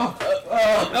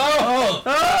Oh!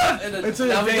 Ah! It's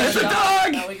an invasion! It's a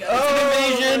dog!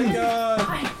 It's an invasion!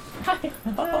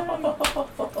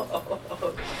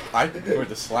 I prefer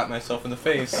to slap myself in the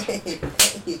face.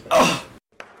 Oh!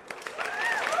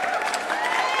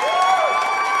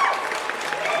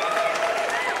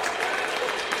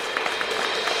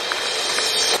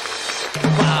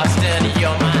 Boston,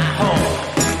 you're my home.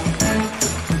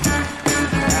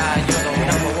 You're the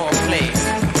number one place.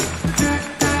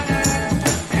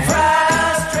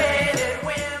 Frustrated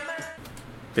women.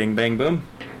 Bing, bang, boom.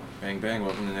 Bang bang,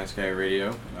 welcome to Nice Guy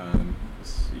Radio.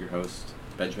 This is your host,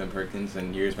 Benjamin Perkins,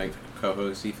 and here's my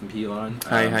co-host, Ethan Pilon.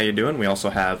 Hi, how you doing? We also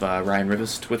have Ryan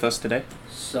Rivest with us today.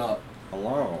 Sup?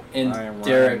 Hello. And I am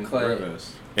Derek Ryan Clay.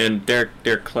 Rivest. And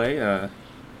Derek Clay,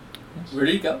 Where'd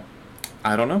he go?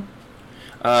 I don't know.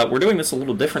 We're doing this a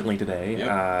little differently today.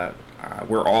 Yep.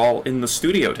 We're all in the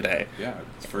studio today. Yeah,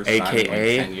 it's the first time in like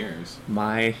AKA 10 years.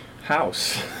 My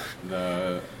house.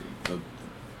 The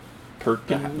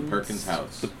Perkins. The Perkins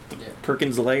house. The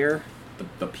Perkins lair.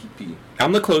 The pee-pee.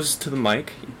 I'm the closest to the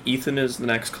mic. Ethan is the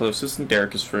next closest, and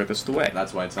Derek is furthest away.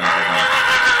 That's why it sounds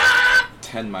like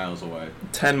 10 miles away.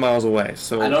 10 miles away.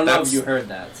 So I don't know if that's- you heard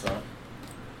that, so.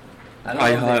 I don't I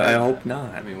know if they heard hope that. not.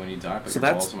 I mean, when you die, put So your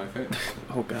that's- balls in my face.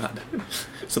 Oh God.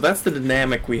 So that's the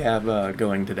dynamic we have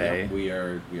going today. Yep, we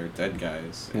are dead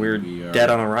guys. and We're we are dead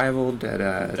on arrival. Dead.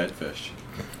 dead fish.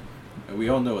 And we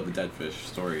all know what the dead fish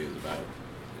story is about.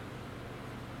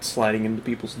 Sliding into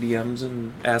people's DMs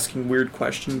and asking weird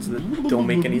questions that don't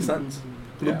make any sense.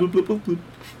 Yeah. Bloop, bloop, bloop, bloop.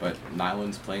 But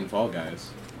Nyland's playing Fall Guys.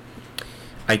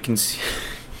 I can see.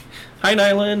 Hi,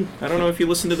 Nylan. I don't know if you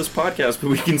listen to this podcast,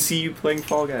 but we can see you playing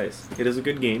Fall Guys. It is a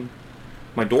good game.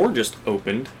 My door just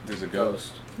opened. There's a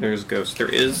ghost. There's a ghost. There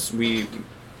is. We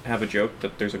have a joke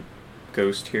that there's a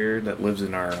ghost here that lives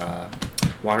in our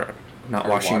water, not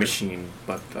Our washing water. machine,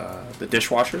 but the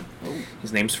dishwasher. Oh.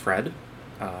 His name's Fred.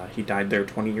 He died there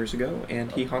 20 years ago,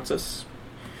 and he haunts us.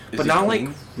 Is But he not clean?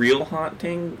 like real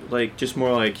haunting, like just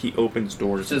more like he opens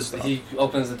doors. It's and just, stuff. he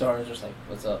opens the door and is just like,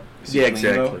 what's up? Is he Yeah, clean,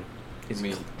 exactly. though? I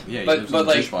mean, yeah, he But- lives but in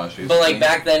the like- dishwasher. Is But he like clean?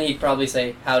 back then he'd probably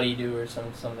say, howdy do or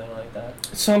something like that.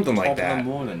 Something like Top of the that.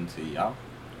 morning to y'all.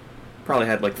 Probably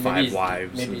had like Maybe 5 he's-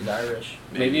 wives. Maybe and- he's Irish.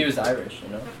 Maybe. Maybe he was Irish, you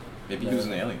know? Maybe he was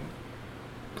an alien.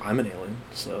 I'm an alien,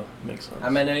 so it makes sense.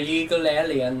 I'm an illegal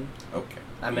alien. Okay.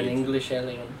 I'm an English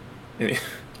alien.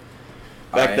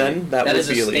 Back then, that That would is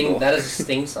a be Sting. illegal. That is a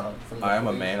Sting song. From the I am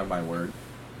a 40s. man of my word,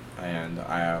 and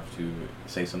I have to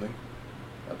say something.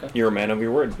 Okay. You're a man of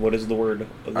your word. What is the word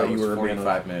I that you was were a man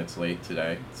 45 of? minutes late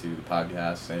today to the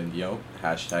podcast, and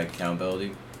hashtag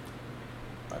accountability.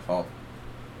 My fault.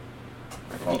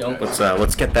 My fault. don't- guys.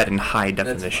 Let's get that in high That's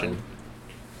definition.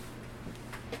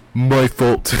 My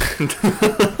fault.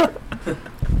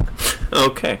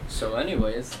 Okay, So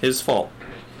anyways. his fault.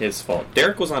 His fault.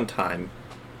 Derek was on time.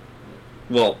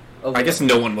 Well, Okay. I guess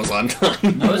no one was on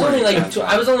time. I was only like That's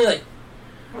fine.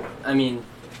 I mean,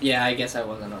 yeah, I guess I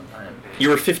wasn't on time. You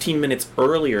were 15 minutes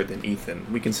earlier than Ethan.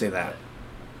 We can say that.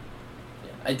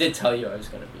 Yeah, I did tell you I was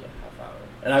gonna be a half hour,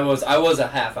 and I was a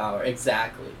half hour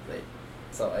exactly late.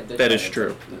 So I did. That tell is you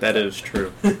true. to- That is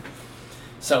true.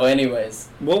 So, anyways,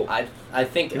 Well, I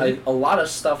think a lot of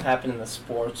stuff happened in the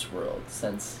sports world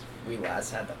since we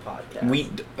last had the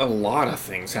podcast. a lot of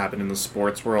things happened in the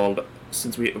sports world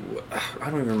since I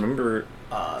don't even remember.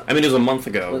 I mean, it was a month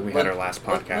ago we had our last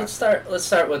podcast. Let's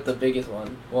start with the biggest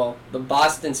one. Well, the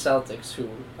Boston Celtics, who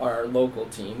are our local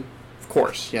team, Of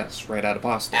course, yes, right out of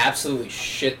Boston. absolutely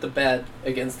shit the bed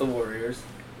against the Warriors.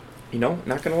 You know,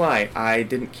 not gonna lie, I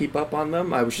didn't keep up on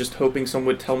them. I was just hoping someone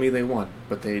would tell me they won,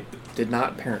 but they did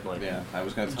not, apparently. Yeah, I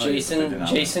was gonna tell you. but they did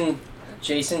not.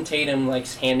 Jason Tatum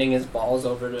likes handing his balls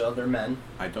over to other men,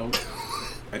 I don't.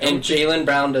 and Jaylen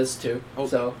Brown does too. Oh,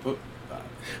 So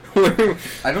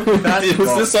I don't think that's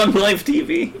Was this on live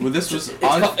TV? Well, this was it's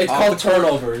on. called off the court?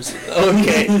 turnovers.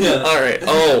 Okay, Yeah. all right.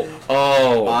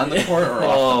 Oh, On the court or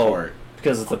off the court?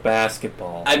 because it's a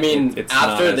basketball. I mean, It's not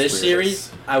after as this weird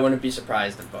series, I wouldn't be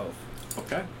surprised if both.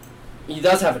 Okay. He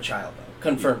does have a child though,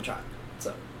 confirmed child.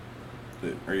 So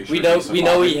Are you sure we know he's the we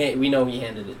know father? we know he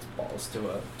handed his balls to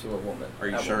a woman. Are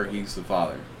you at sure one point. he's the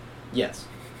father? Yes,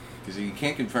 Because you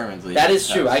can't confirm until you that get is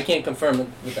the true. test. I can't confirm it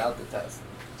without the test.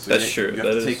 So That's you true, You have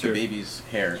that to is take true. the baby's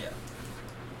hair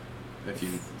Yeah. if you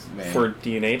may For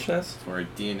DNA test? for a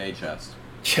DNA test.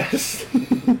 Chest.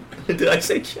 Did I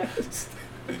say chest?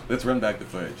 Let's run back the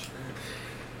footage.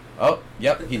 Oh,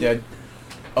 yep, he did.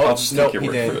 I'll Oh, just no, take your he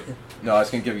word did. for it. No, I was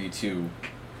gonna give you two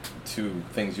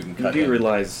things you can You cut. do in.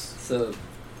 realize So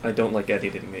I don't like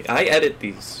editing these. I edit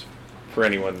these for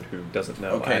anyone who doesn't know.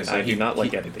 Okay, so I he, do not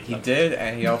like he, editing He them. did,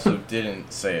 and he also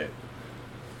didn't say it.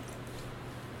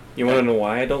 You want to know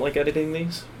why I don't like editing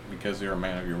these? Because you're a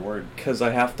man of your word. Because I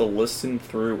have to listen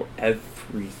through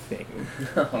everything.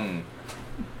 Hmm.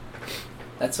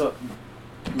 That's what.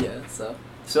 Yeah.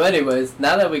 So, anyways,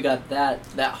 now that we got that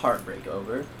heartbreak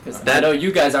over, because I know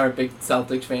you guys aren't big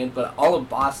Celtics fans, but all of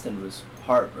Boston was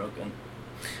heartbroken.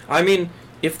 I mean,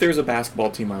 if there's a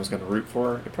basketball team I was going to root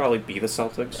for, it'd probably be the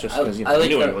Celtics, just because, I like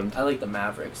New England. I like the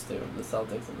Mavericks too. The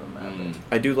Celtics and the Mavericks.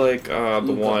 I do like the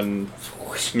Luka. one,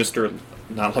 Mr.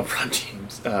 Not LeBron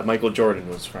James, Michael Jordan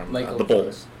was from Michael the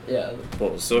Bulls. Yeah.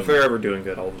 Bulls. So if they're ever doing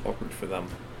good, I'll root for them.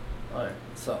 Alright.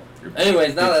 So,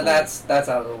 anyways, now that that's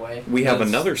out of the way, We have let's-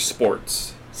 another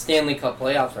sports, Stanley Cup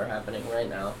playoffs are happening right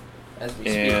now, as we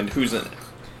and speak. who's in it?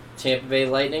 Tampa Bay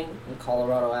Lightning and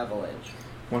Colorado Avalanche.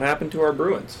 What happened to our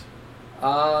Bruins?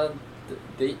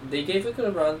 They gave it a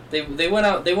good run. They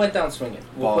went down swinging.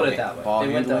 We'll put it that way. Ball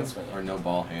They went handling down swinging. or no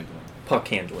ball handling? Puck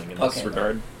handling in Puck this handling.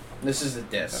 regard. This is a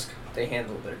disc. They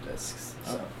handle their discs.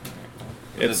 So.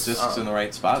 It's The discs in the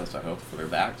right spots, I hope, for their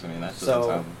backs. I mean, that doesn't So-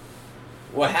 sound...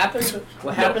 What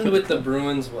happened with the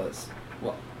Bruins was,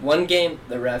 well, one game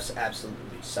the refs absolutely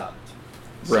sucked,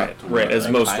 Right, sucked. right, as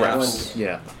Like, most I- refs.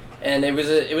 Yeah. and it was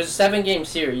a 7-game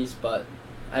series, but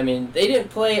I mean they didn't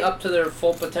play up to their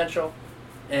full potential,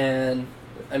 and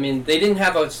I mean they didn't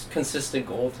have a consistent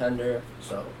goaltender,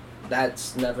 so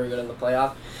that's never good in the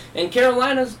playoff. And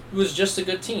Carolina was just a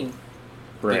good team.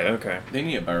 Right, okay. They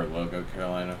need a better logo,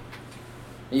 Carolina.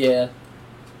 Yeah,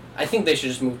 I think they should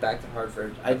just move back to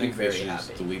Hartford. I I'd be think they very should just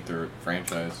happy delete their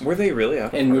franchise. Were they really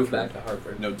out of and move Hartford? back to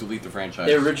Hartford. No, delete the franchise.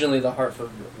 They're originally the Hartford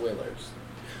Whalers.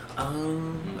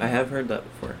 I have heard that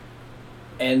before.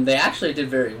 And they actually did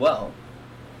very well.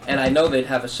 And I know they'd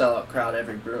have a sellout crowd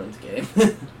every Bruins game.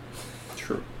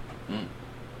 True. Mm.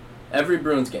 Every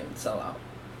Bruins game would sell out.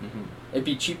 Mm-hmm. It'd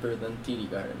be cheaper than TD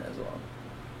Garden as well.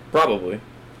 Probably.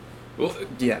 Well,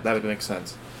 yeah, that would make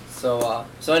sense. So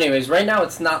anyways, right now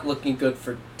it's not looking good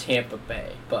for Tampa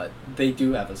Bay, but they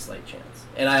do have a slight chance.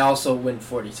 And I also win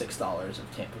 $46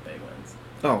 if Tampa Bay wins.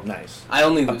 Oh, nice. I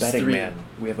only A lose betting 3. man.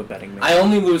 We have a betting man. I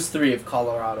only lose 3 if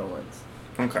Colorado wins.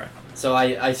 Okay. So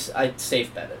I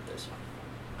safe bet it this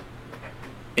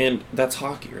year. And that's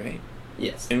hockey, right?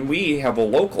 Yes. And we have a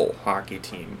local hockey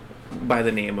team by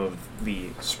the name of the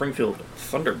Springfield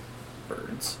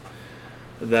Thunderbirds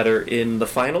that are in the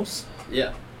finals.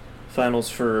 Yeah. Finals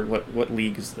for what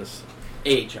league is this?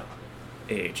 AHL.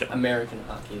 AHL. American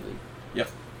Hockey League. Yep.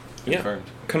 Yeah. Confirmed.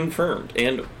 Confirmed.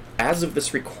 And as of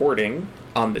this recording,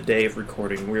 on the day of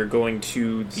recording, we're going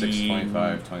to the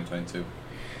 6/25/2022.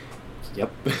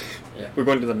 Yep. Yeah. We're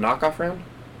going to the knockoff round.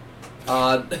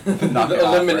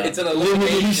 It's an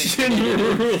elimination.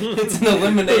 It's an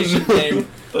elimination game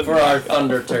for our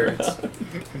Thunder Turds.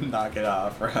 Knock it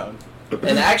off round.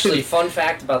 And actually, fun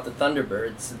fact about the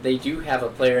Thunderbirds, they do have a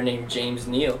player named James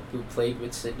Neal who played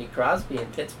with Sidney Crosby in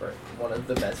Pittsburgh, one of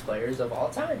the best players of all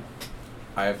time.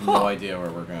 I have no idea where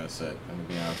we're gonna sit. I'm gonna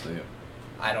be honest with you.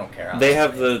 I don't care. They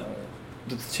have the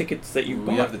tickets that you We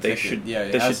bought. have the they ticket. should. Yeah,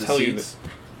 it they has should the tell seats,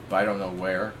 but I don't know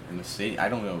where in the city. I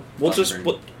don't know. We'll just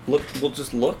Thunderbird. look. We'll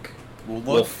just look. We'll look.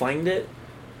 We'll find it.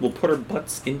 We'll put our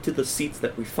butts into the seats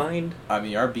that we find. I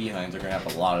mean, our behinds are gonna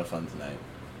have a lot of fun tonight.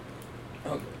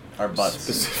 Okay. Our butts.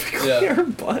 Specifically, Yeah. our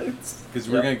butts. Because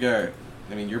we're gonna go.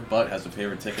 I mean, your butt has a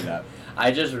favorite ticket app.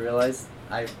 I just realized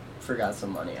I forgot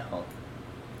some money at home.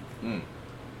 Mm.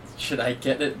 Should I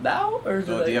get it now or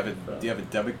So should do you I? have a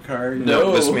debit card?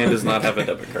 No. This man does not have a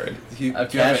debit card. Do you, A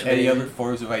do you have cash any baby. other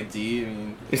forms of ID? I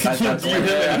mean, Do you that's have like-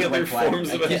 any like other flag-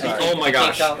 forms I of can't- ID? sorry. Oh my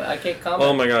gosh. I can't comment.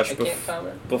 Oh my gosh. I can't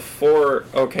comment. Before,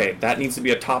 okay, that needs to be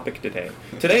a topic today.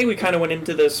 Today we kind of went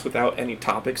into this without any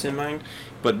topics in mind,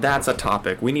 but that's a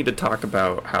topic. We need to talk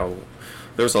about how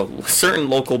there's a certain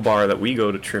local bar that we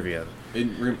go to trivia. It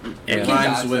And-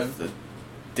 rhymes with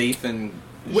Dathan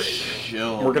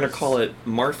Shill. We're gonna call it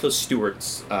Martha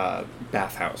Stewart's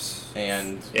bathhouse.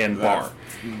 and and the bar.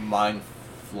 Mind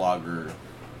Floggery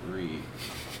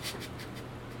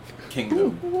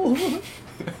Kingdom.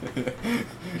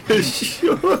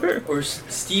 Sure. Or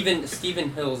Stephen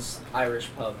Hill's Irish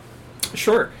pub.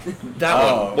 Sure. That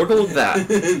Oh. one. We'll go with that.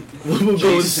 We'll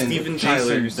go with Steven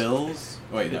Tyler's. Jason Bills.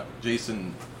 Wait, no,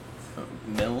 Jason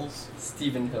Mills.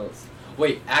 Stephen Hill's.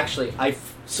 Wait, actually,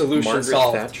 solution Margaret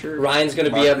solved. Thatcher? Ryan's gonna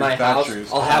be at my house.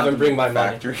 Thatcher's I'll have him bring my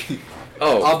money. Factory.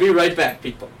 Oh, I'll be right back,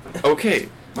 people. okay.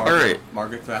 All right.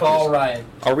 Margaret Thatcher's. Call Ryan.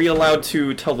 Are we allowed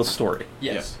to tell the story?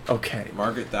 Yes. Okay.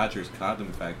 Margaret Thatcher's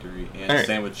condom factory and All right.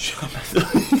 sandwich shop.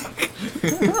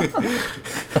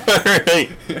 All right.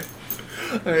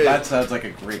 That sounds like a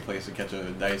great place to catch a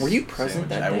nice. Were you present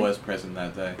sandwich. that day? I was present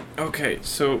that day. Okay,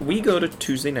 so we go to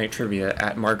Tuesday night trivia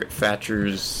at Margaret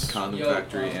Thatcher's. Condom Yo,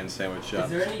 factory and sandwich shop.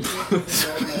 Is there any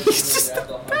He's just in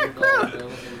the background.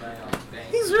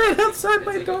 He's right outside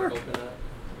my door.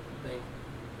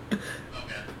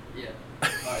 Yeah.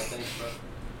 Alright, thanks,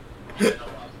 bro.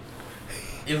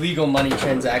 Illegal money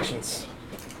transactions.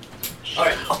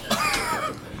 Alright.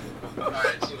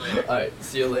 Alright,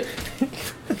 see you later.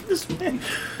 This man.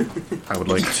 I would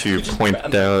like to point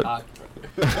out.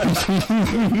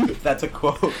 That's a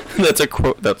quote. That's a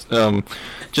quote. That's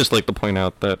just like to point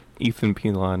out that Ethan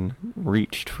Pilon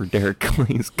reached for Derek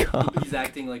Clay's cock. He's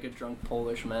acting like a drunk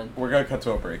Polish man. We're gonna cut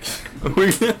to a break.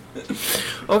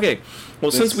 Okay,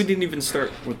 well, since This- we didn't even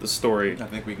start with the story I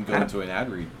think we can go into an ad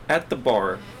read. at the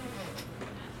bar.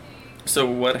 So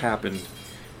what happened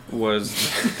was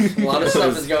A lot of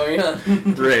stuff is going on.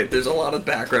 Right, there's a lot of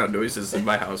background noises in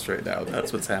my house right now.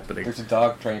 That's what's happening. There's a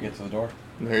dog trying to get to the door.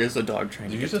 There is a dog trying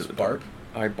Did to you get to just the bark?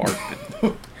 door. I barked.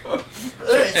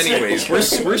 Anyways,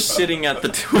 we're sitting at the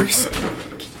tours.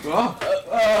 Oh!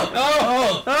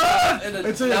 Ah!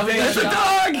 It's an Now we got invasion.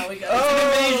 shot. Now we got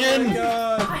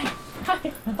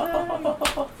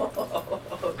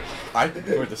I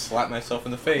prefer to slap myself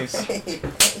in the face.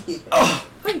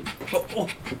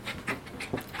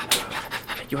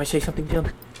 You want to say something,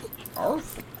 Dylan?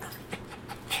 Arf.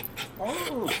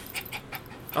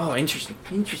 Oh, interesting.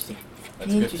 Interesting.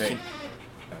 That's a good thing.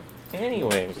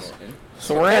 Anyways,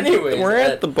 so Anyways, we're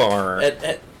at at- the bar.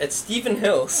 At Stephen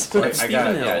Hills. At I Stephen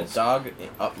got a Hills. dog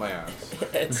up my ass.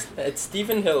 At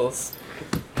Stephen Hills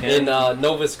And- in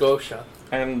Nova Scotia.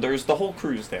 And there's the whole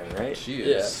cruise there, right? She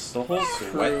Yeah. is The whole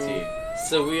crew. sweaty.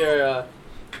 So we are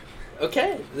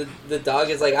okay. The dog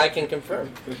is like I can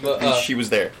confirm. But, And she was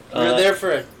there. we were there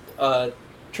for a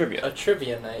Trivia.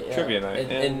 trivia night. Yeah. Trivia night,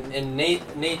 And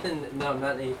Nathan, no,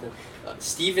 not Nathan.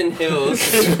 Stephen Hills.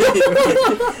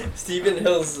 Stephen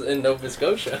Hills in Nova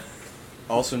Scotia.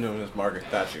 Also known as Margaret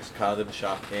Thatcher's Condom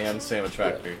Shop and Sandwich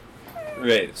Factory.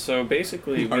 Right. So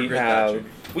basically, Margaret Thatcher.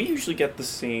 we usually get the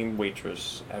same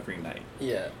waitress every night,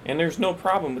 Yeah. and there's no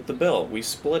problem with the bill. We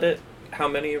split it. How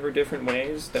many of our different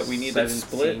ways that we need to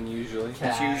split? Usually.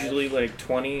 It's usually like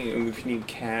 20, and if you need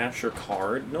cash or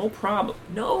card, no problem.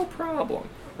 No problem.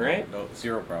 Right? No,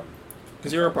 zero problem.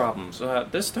 Zero problems.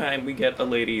 This time we get a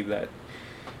lady that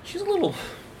she's a little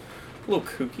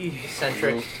kooky,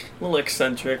 Eccentric. a little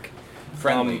eccentric,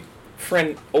 Friendly.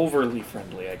 overly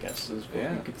friendly, I guess is what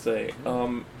Yeah. you could say.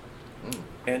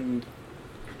 And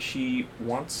she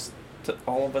wants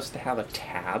all of us to have a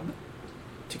tab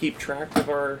to keep track of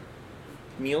our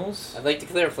meals. I'd like to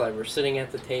clarify, we're sitting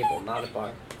at the table, not a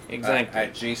bar. Exactly.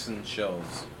 At Jason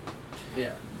Shills.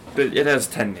 Yeah. But it has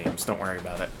 10 names. Don't worry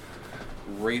about it.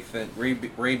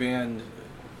 Ray-Ban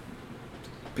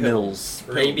Mills.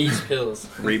 Rabies pills.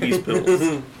 Rabies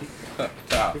pills.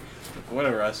 Top. What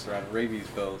a restaurant. Rabies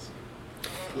pills.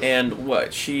 And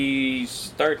what? She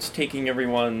starts taking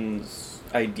everyone's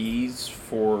IDs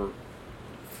for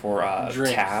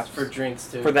Drinks. tabs. For drinks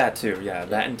too. For that too, yeah.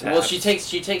 That and tabs. Well, she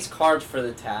takes cards for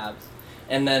the tabs,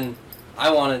 and then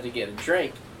I wanted to get a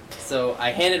drink, so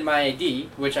I handed my ID,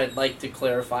 which I'd like to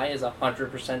clarify is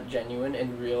 100% genuine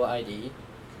and real ID.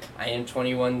 I am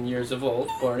 21 years of old,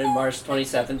 born in March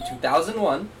 27,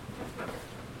 2001,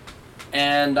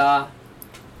 and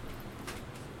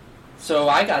so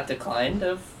I got declined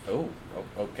of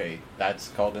Okay. That's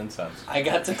called incest.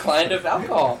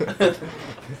 alcohol.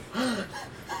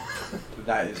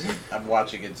 That is. I'm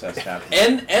watching incest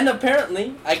happen. And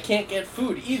apparently I can't get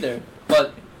food either.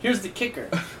 But here's the kicker.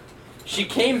 She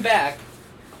came back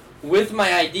with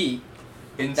my ID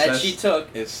Incest that she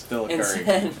took is still and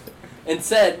occurring.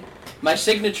 said my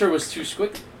signature was too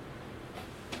squiggly.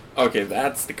 Okay,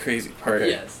 that's the crazy part.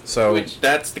 Yes. So- Which,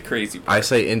 That's the crazy part. I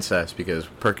say incest because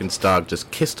Perkins' dog just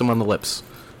kissed him on the lips.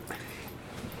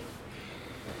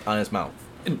 On his mouth.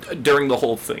 During the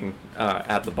whole thing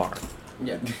at the bar.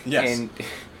 yeah. Yes. And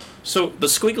so the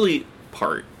squiggly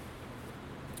part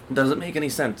doesn't make any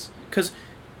sense because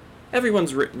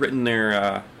everyone's written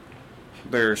their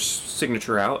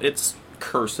signature out. It's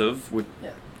cursive,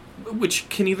 which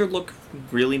can either look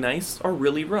really nice or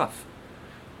really rough.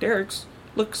 Derek's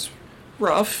looks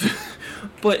rough,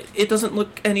 but it doesn't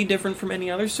look any different from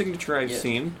any other signature I've Yeah.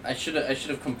 seen. I should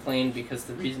have complained because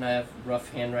the reason I have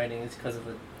rough handwriting is because of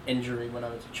an injury when I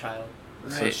was a child.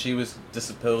 So she was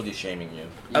disability shaming you.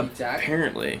 Exactly.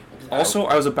 Apparently. Exactly. Also,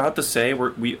 I was about to say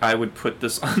I would put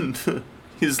this on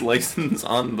his license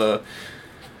on the.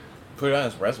 Put it on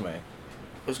his resume. I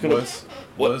was gonna.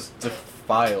 Was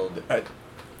defiled at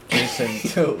Jason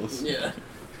Hills. Yeah.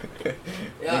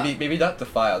 Yeah. Maybe not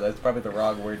defile. That's probably the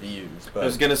wrong word to use. But I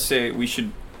was gonna say we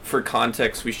should, for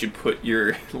context, we should put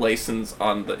your license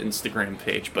on the Instagram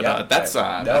page, but Yeah,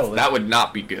 that would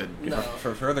not be good. No.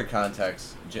 For further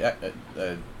context,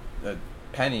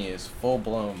 Penny is full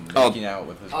blown Oh. making out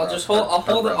with his. I'll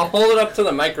hold it up to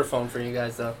the microphone for you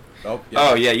guys though.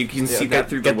 Oh yeah, you can see that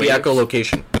through the waves.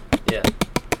 echolocation. Yeah.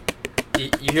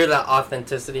 You hear that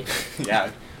authenticity?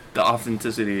 Yeah. The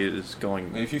authenticity is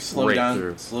going. If you slow right down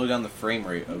through. the frame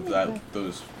rate of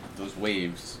those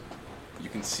waves, you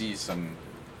can see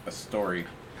a story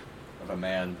of a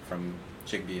man from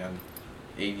Chigbee on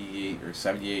 88 or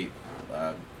 78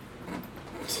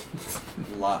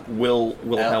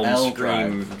 Wilhelm L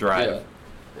Stream Drive.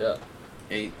 Yeah.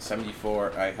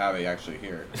 874. I have it actually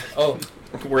here. Oh,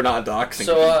 We're not doxing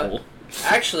So, people.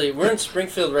 actually, we're in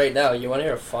Springfield right now. You want to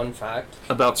hear a fun fact?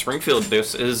 About Springfield,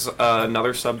 this is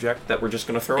another subject that we're just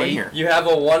going to throw in here. You have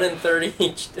a 1 in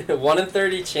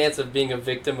 30 chance of being a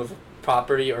victim of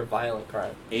property or violent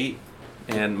crime. 8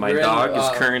 And my We're in, dog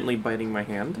is currently biting my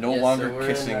hand. no Yeah, so longer we're in,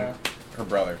 kissing her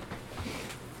brother.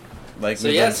 Like So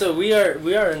yeah, so we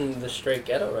are in the straight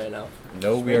ghetto right now.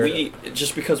 no We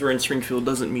just because we're in Springfield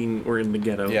doesn't mean we're in the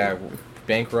ghetto. Yeah,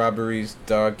 bank robberies,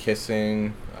 dog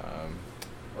kissing,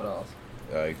 What else?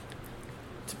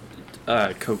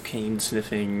 cocaine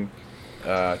sniffing.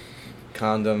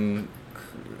 condom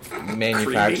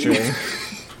manufacturing.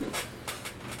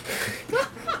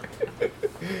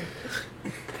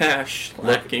 Hash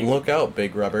blacking. Look out,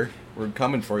 Big Rubber. We're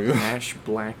coming for you. Hash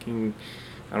blacking.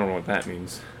 I don't know what that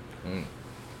means.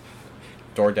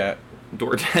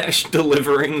 DoorDash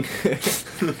delivering.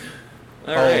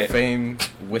 All Hall right. of Fame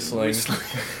whistling.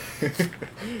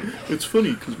 It's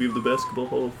funny because we have the Basketball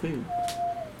Hall of Fame.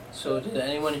 So did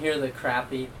anyone hear the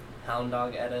crappy Hound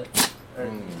Dog edit? Or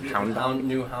Hound Dog?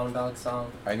 new Hound Dog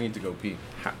song I need to go pee.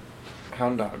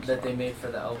 Hound dogs. that they made for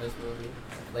the Elvis movie?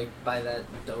 Like by that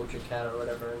Doja Cat or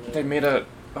whatever. They made a.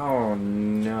 Oh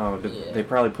no! Yeah. They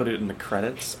probably put it in the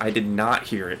credits. I did not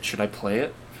hear it. Should I play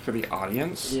it for the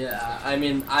audience? Yeah, I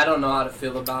mean, I don't know how to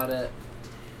feel about it.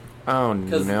 Oh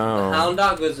Because no! Hound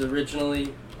Dog was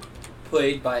originally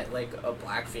played by like a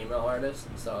black female artist,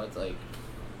 so it's like,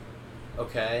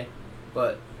 okay,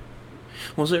 but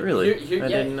Was it really? Here- I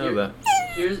yeah, didn't know here- that.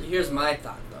 here's my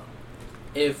thought though.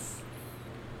 If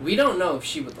we don't know if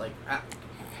she would like rap,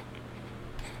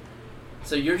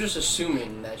 so you're just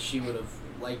assuming that she would have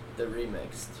liked the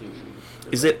remix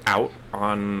to. Is it out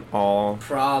on all?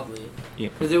 Probably. Yeah.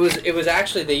 Because it was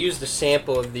actually they used a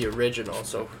sample of the original,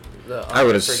 so. I would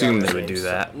forgot assume the they would do names.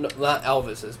 that. No, not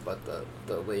Elvis's, but the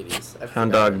ladies. I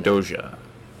Hound forgot Dog her name. Doja.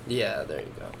 Yeah, there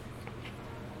you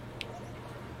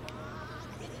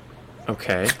go.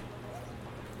 Okay.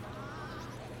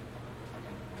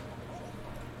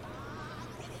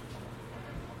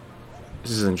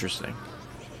 This is interesting.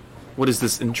 What is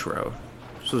this intro?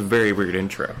 This was a very weird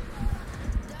intro.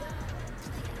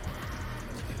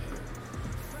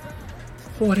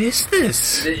 What is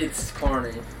this? It's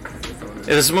corny.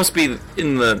 This must be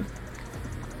in the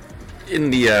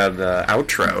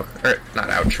outro, or not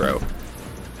outro.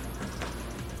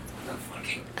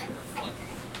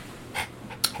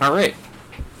 All right.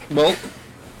 Well,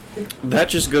 that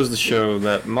just goes to show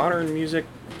that modern music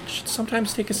should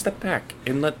sometimes take a step back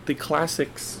and let the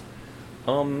classics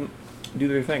do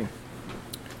their thing.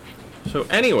 So,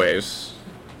 anyways,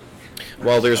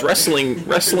 while there's wrestling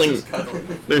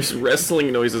there's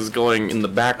wrestling noises going in the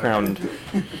background.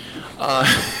 We're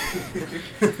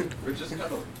just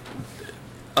cuddling.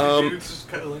 Dudes just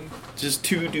cuddling. Just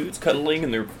two dudes cuddling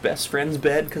in their best friend's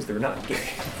bed because they're not gay.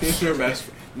 Their best.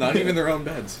 Not even their own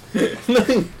beds.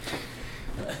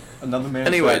 Another man.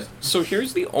 Anyway, so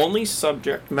here's the only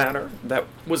subject matter that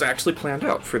was actually planned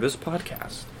out for this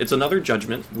podcast. It's another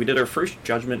judgment. We did our first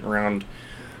judgment round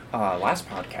last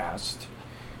podcast.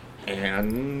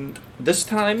 And this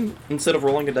time, instead of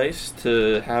rolling a dice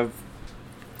to have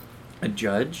a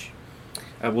judge,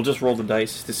 we'll just roll the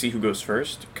dice to see who goes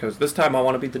first. Because this time I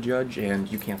want to be the judge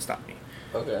and you can't stop me.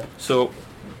 Okay. So,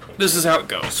 this is how it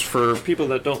goes. For people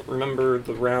that don't remember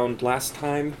the round last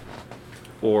time,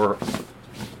 or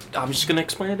I'm just going to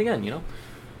explain it again, you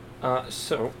know?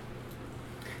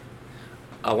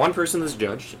 One person is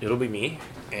judged, it'll be me,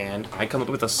 and I come up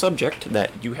with a subject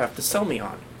that you have to sell me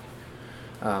on.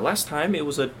 Last time, it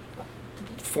was a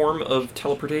form of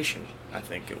teleportation, I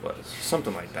think it was.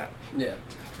 Something like that. Yeah.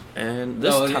 And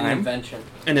this No, time... an invention.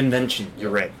 An invention. You're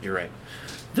right.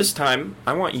 This time,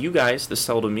 I want you guys to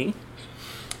sell to me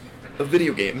a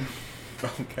video game.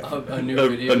 Okay. A new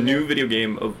video. A new video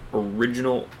game of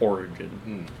original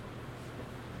origin.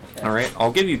 Okay. All right,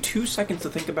 I'll give you 2 seconds to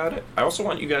think about it. I also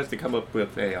want you guys to come up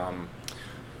with a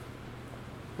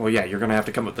Well, yeah, you're gonna have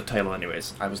to come up with the title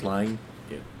anyways. I was lying.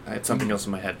 Yeah, I had something else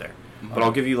in my head there, but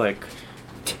I'll give you like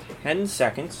 10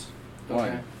 seconds.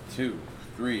 1, 2,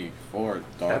 3, 4.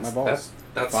 Dog my balls.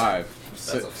 That's 5, That's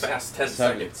 6, a fast 10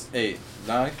 7, seconds. 8,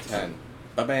 9, 10.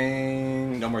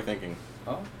 Ba-bang. No more thinking.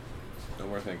 Oh. No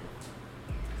more thinking.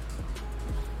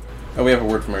 Oh, we have a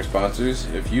word from our sponsors.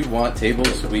 If you want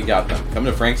tables, we got them. Come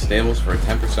to Frank's Tables for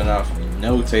 10% off.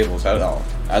 No tables at all.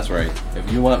 That's right. If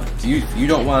you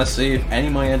don't want to save any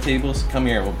money on tables, come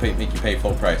here. We'll make you pay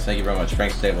full price. Thank you very much,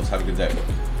 Frank's Tables. Have a good day.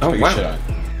 Oh, Put your wow. shit on.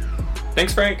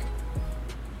 Thanks, Frank.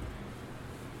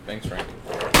 Thanks, Frank.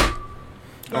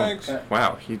 Oh, Thanks.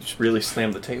 wow, he just really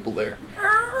slammed the table there.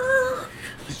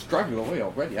 He's driving away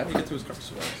already. How do you get to his car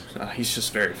so fast? He's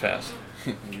just very fast.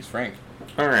 He's Frank.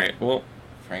 All right, well,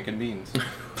 Frank and Beans.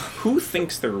 who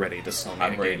thinks they're ready to sell me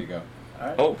I'm a ready game? to go.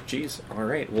 Alright. Oh, jeez. All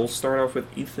right, we'll start off with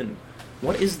Ethan.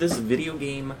 What is this video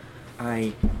game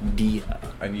idea?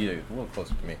 I need it a little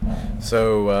closer to me.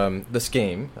 So, this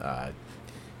game,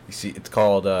 you see, it's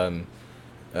called,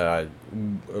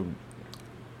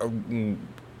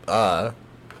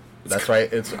 that's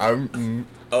right, it's, and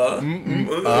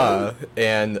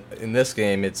in this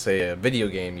game, it's a video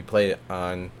game. You play it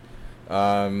on,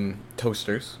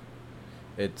 toasters.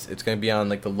 It's gonna be on,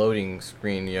 like, the loading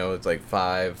screen, you know, it's like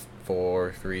 5,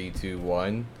 4, 3, 2,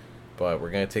 1, but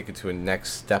we're gonna take it to a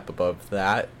next step above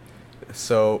that.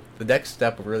 So, the next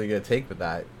step we're really gonna take with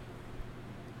that,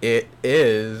 it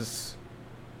is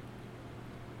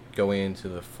going into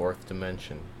the 4th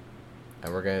dimension.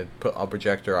 And we're gonna put a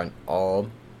projector on all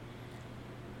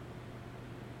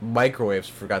microwaves,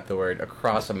 forgot the word,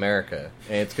 across America.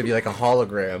 And it's gonna be like a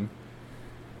hologram.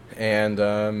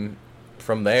 And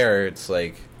from there, it's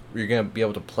like you're gonna be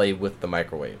able to play with the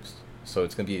microwaves. So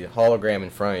it's gonna be a hologram in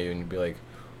front of you, and you'll be like,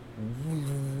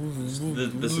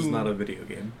 This is not a video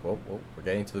game. well, we're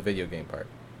getting to the video game part.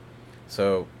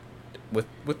 So,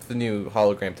 with the new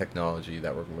hologram technology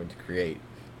that we're going to create,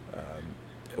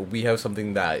 we have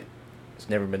something that has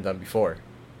never been done before.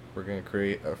 We're going to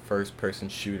create a first-person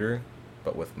shooter,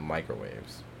 but with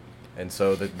microwaves. And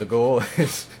so the goal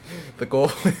is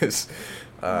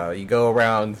you go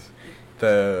around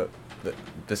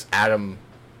this atom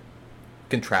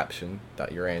contraption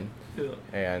that you're in,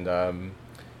 and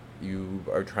you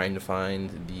are trying to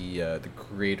find the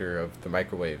creator of the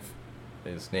microwave.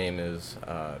 His name is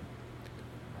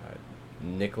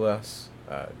Nicholas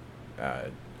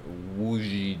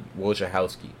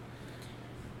Wojciechowski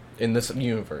in this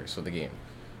universe of the game.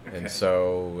 Okay. And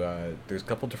so there's a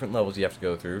couple different levels you have to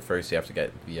go through. First, you have to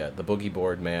get the boogie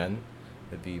board man,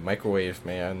 the microwave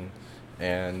man,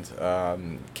 and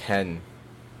Ken.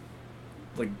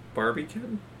 Like Barbie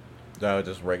Ken? No,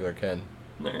 just regular Ken.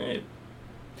 Alright.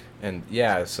 And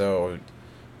yeah, so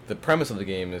the premise of the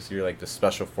game is you're like the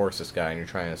special forces guy and you're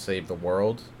trying to save the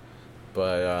world,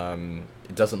 but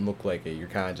it doesn't look like it. You're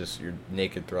kind of you're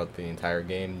naked throughout the entire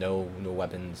game. No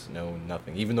weapons, no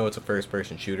nothing. Even though it's a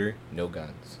first-person shooter, no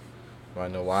guns.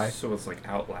 Wanna know why? So it's like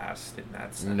Outlast in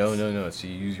that sense. No. So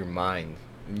you use your mind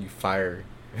and you fire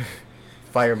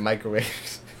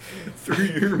microwaves. Through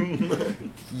your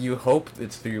mind. You hope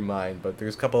it's through your mind, but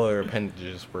there's a couple other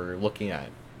appendages we're looking at.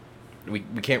 We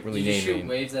can't really Did you name shoot any.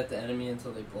 waves at the enemy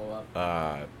until they blow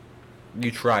up?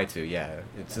 You try to, yeah.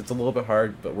 It's a little bit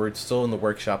hard, but we're still in the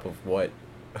workshop of what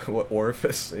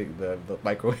orifice the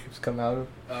microwaves come out of.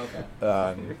 Oh,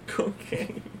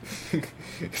 okay. Okay.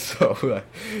 So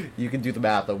you can do the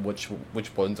math of which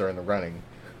ones are in the running,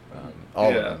 all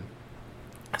of them.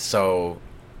 So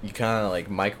you kind of like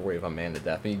microwave a man to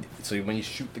death. So when you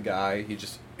shoot the guy, he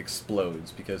just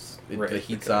explodes because it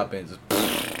heats up and it just.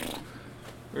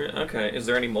 Okay. Is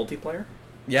there any multiplayer?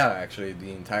 Yeah, actually,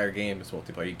 the entire game is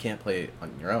multiplayer. You can't play it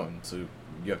on your own, so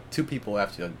you have two people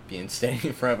have to be standing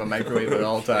in front of a microwave at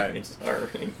all times.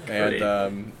 Alright.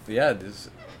 And yeah,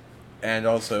 and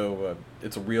also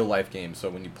it's a real life game. So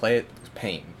when you play it, there's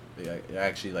pain. It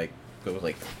actually like goes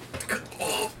like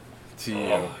to you.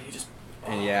 Oh, you just.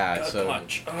 And yeah, gut so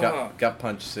punch. gut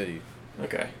punch city.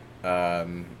 Okay. Yeah.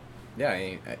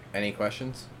 Any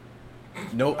questions?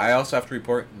 No. I also have to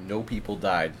report no people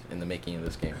died in the making of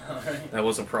this game. Alright. That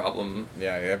was a problem.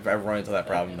 Yeah, I've run into that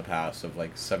problem in the past of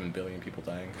like 7 billion people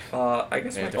dying. I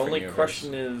guess In a my different only universe.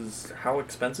 question is how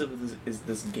expensive is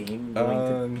this game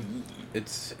going to be?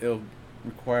 It'll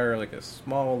require like a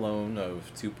small loan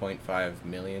of $2.5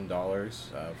 million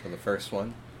for the first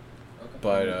one, Okay.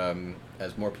 but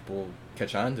as more people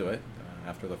catch on to it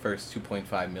after the first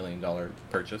 $2.5 million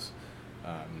purchase,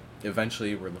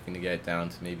 eventually we're looking to get it down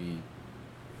to maybe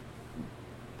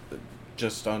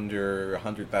just under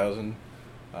 100,000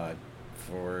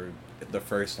 for the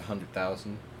first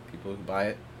 100,000 people who buy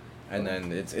it, and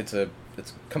then it's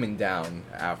coming down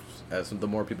as the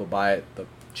more people buy it, the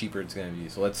cheaper it's going to be.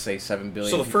 So let's say 7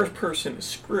 billion. So the people. first person is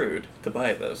screwed to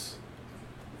buy this.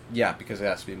 Yeah, because it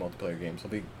has to be a multiplayer game. So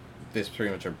they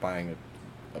pretty much are buying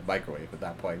a microwave at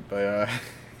that point. But a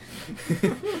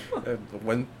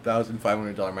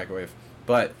 $1,500 microwave.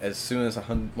 But as soon as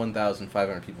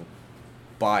 1,500 people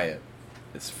buy it,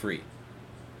 it's free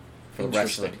for the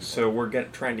rest of the people. So we're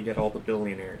trying to get all the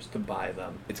billionaires to buy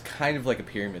them. It's kind of like a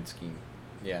pyramid scheme.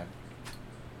 Yeah.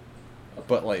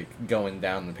 But like going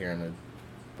down the pyramid.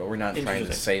 But we're not trying to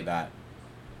Interesting. say that.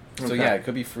 So Okay. yeah, it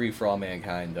could be free for all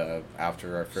mankind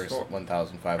after our first So,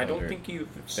 1,500. I don't think you've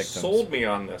victims. sold me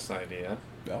on this idea,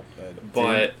 Well,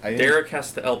 but I didn't- Derek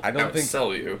has to I don't think-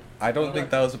 outsell you. I don't think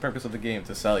that was the purpose of the game,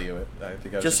 to sell you it. I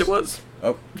think I was Yes, just- it was. Oh,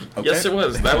 okay. Yes, it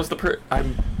was. That was the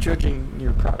I'm judging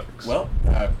your products. Well,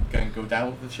 gonna go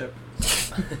down with the ship.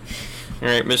 all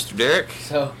right, Mr. Derek.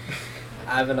 So,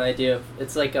 I have an idea of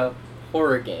it's like a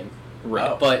horror game,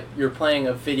 Right. but you're playing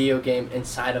a video game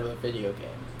inside of a video game.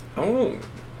 Oh,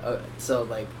 So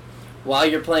like, while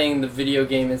you're playing the video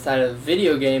game inside of the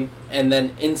video game, and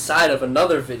then inside of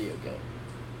another video game.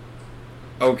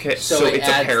 okay. So it it's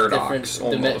a adds paradox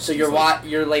different almost. So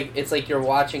you're like it's like you're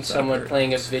watching It's a someone playing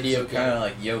a paradox. video Kind of game.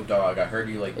 like, yo, dog, I heard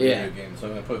you like Yeah. video games, so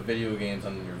I'm gonna put video games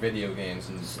on your video games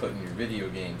and just put in your video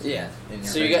games. Yeah. In your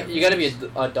So you video got to be games.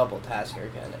 a double tasker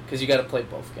kind of because you got to play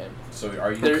both games. So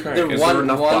are you? There- Okay. there Is one- there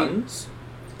enough one- buttons?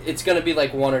 It's gonna be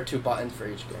like 1 or 2 buttons for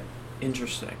each game.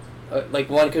 Interesting. Like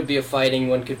one could be a fighting,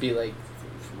 one could be like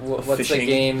what's fishing. the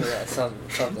game? Yeah, something.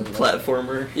 like that.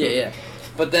 Platformer. Yeah, yeah.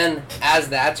 But then as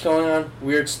that's going on,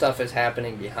 weird stuff is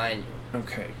happening behind you.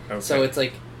 Okay. Okay. So it's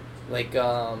like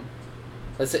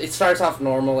let's say it starts off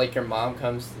normal, like your mom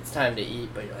comes, it's time to eat,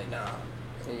 but you're like, nah.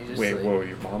 And you just Wait, like, whoa!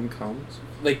 Your mom comes?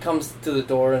 like comes to the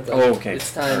door and Oh, okay.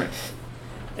 it's time. Alright.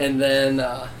 And then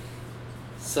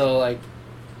so like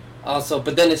also,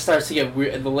 but then it starts to get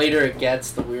weird. The later it gets,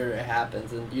 the weirder it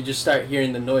happens, and you just start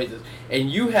hearing the noises,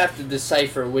 and you have to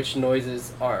decipher which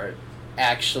noises are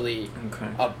actually Okay.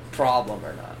 a problem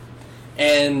or not.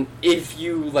 And if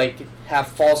you like have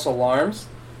false alarms,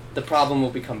 the problem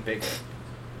will become bigger.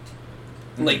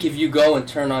 Like if you go and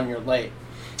turn on your light,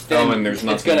 then Oh, and there's it's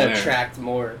nothing gonna there. attract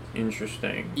more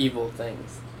Interesting. evil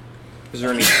things. Is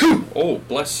there any? Oh,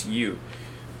 bless you.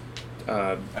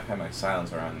 I had my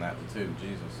silencer on that one too.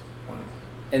 Jesus. Wow.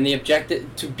 And the objective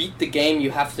to beat the game,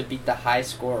 you have to beat the high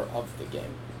score of the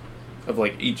game. Of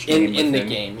like each game In the within-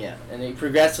 game, yeah. And it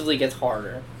progressively gets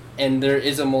harder. And there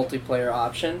is a multiplayer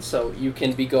option, so you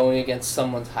can be going against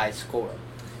someone's high score.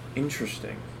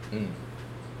 Interesting.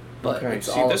 But Okay. it's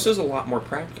See, all this is a lot more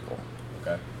practical.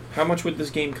 Okay. How much would this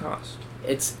game cost?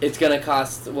 it's gonna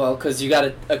cost, well, because you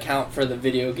gotta account for the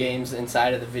video games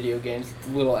inside of the video games. It's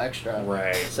a little extra.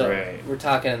 Right. So right. we're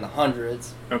talking in the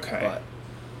hundreds. Okay. But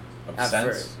Of at cents?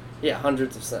 first. Yeah,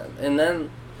 hundreds of cents. And then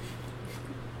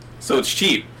So it's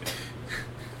cheap.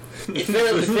 it's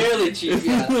fairly cheap,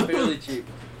 yeah, fairly cheap.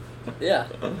 Yeah.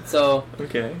 So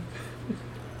Okay.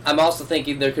 I'm also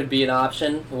thinking there could be an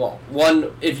option. Well,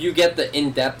 one, if you get the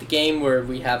in-depth game where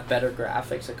we have better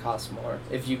graphics, it costs more.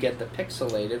 If you get the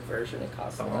pixelated version, it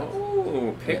costs less.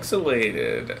 Oh,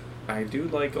 pixelated. I do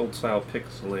like old style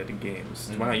pixelated games.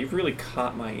 Mhm. Wow, you've really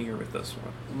caught my ear with this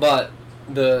one. But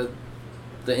the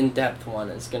in-depth one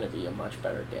is going to be a much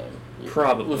better game.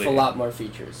 Probably. With a lot more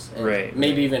features. And Right,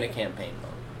 maybe right. even a campaign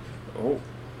mode. Oh.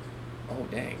 Oh,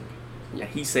 dang. Yeah,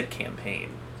 he said campaign.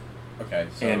 Okay.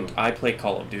 So And I play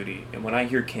Call of Duty, and when I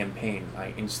hear campaign,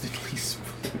 I instantly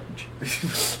splurge.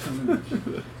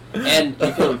 And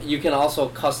you can also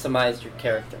customize your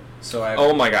character. so I.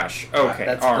 Oh my gosh. Okay,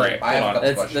 That's alright. I have Hold a on. couple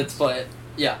That's questions. but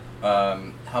yeah.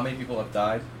 How many people have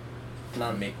died?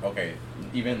 None. Okay.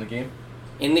 Even in the game.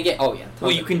 In the game, oh yeah.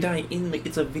 Well, you can die in the.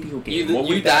 It's a video game. You What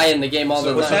would die that- in the game all So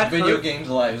the what's time. that? Video hurt? games'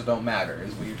 lives don't matter.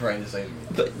 Is what you're trying to say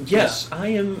to me? Yes, I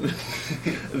am.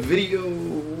 Video.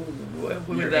 What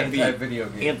would You're that be? anti-video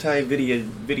game. Anti-video.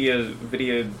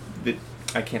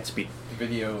 I can't speak.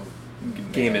 Video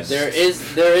Game is- There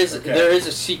is Okay. a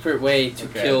secret way to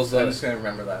Okay, kill so I'm the. just gonna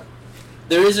remember that.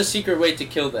 There is a secret way to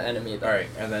kill the enemy though. All right,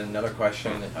 and then another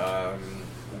question.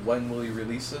 When will you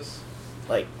release this?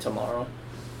 Like tomorrow,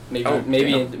 maybe Oh,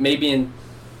 damn. maybe in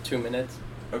 2 minutes.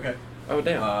 Okay. Oh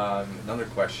damn. Another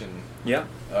question. Yeah.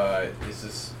 Is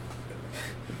this?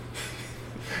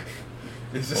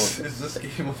 Is this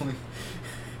game only?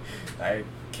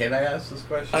 Can I ask this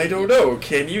question? I don't know.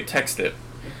 Can you text it?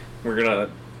 We're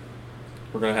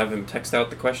gonna have him text out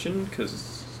the question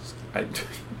because I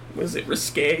was it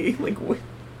risque? Like what?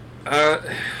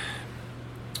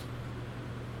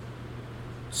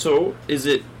 So, is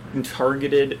it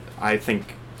targeted? I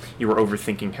think you were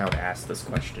overthinking how to ask this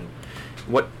question.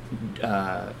 What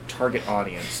target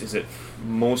audience? Is it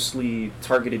mostly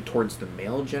targeted towards the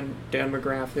male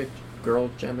demographic, girl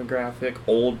demographic,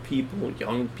 old people,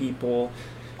 young people?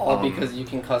 All because you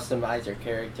can customize your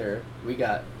character. We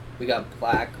got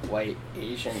black, white,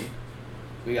 Asian.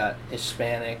 We got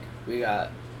Hispanic. We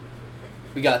got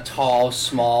tall,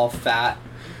 small, fat.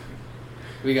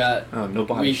 We got no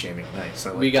body shaming. Nice.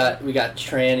 I like we got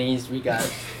trannies. We got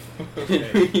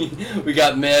we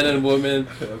got men and women.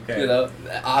 Okay. You know,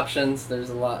 options. There's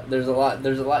a lot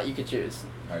you could choose.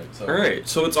 Alright, All right,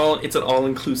 so it's an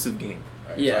all-inclusive game.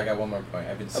 So Yeah. I got one more point.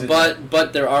 I've been sitting.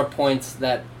 But there are points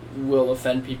that will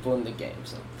offend people in the game.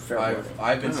 So fair warning.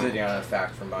 I've been Oh. sitting on a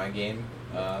fact from my game.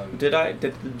 Did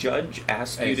the judge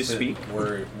ask you to speak?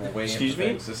 We're way Excuse into me?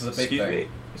 things. This is a big Excuse thing. me? The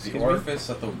Excuse me? orifice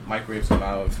that the microwaves come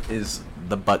out of is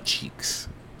the butt cheeks.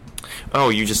 Oh,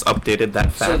 you just updated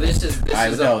that fact. So this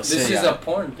is yeah. a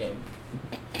porn game.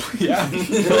 Yeah.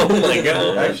 Oh my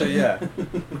God. Actually, yeah.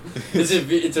 It's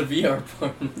a VR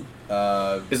porn.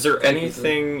 Is there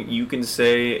anything you can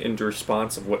say in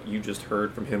response of what you just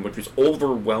heard from him, which was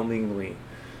overwhelmingly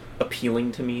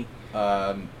appealing to me?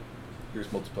 There's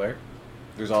multiplayer.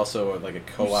 There's also like a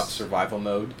co-op survival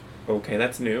mode. Okay,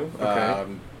 that's new. Okay.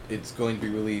 It's going to be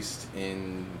released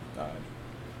in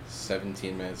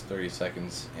 17 minutes, 30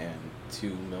 seconds, and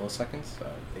 2 milliseconds.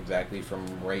 Exactly from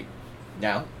right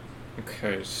now.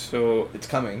 Okay, so It's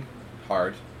coming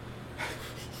hard.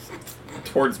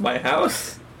 towards my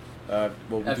house. Well,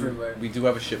 Everywhere. we do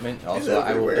have a shipment. Also,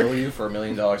 I will bill you for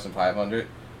 $1,000,500.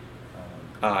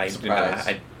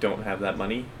 I don't have that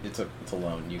money. It's a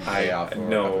loan. You can pay off for a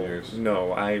couple years.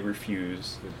 No, I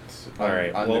refuse. It's All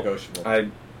right, well,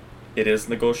 unnegotiable. It is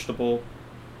negotiable.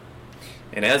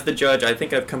 And as the judge, I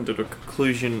think I've come to the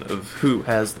conclusion of who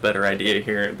has the better idea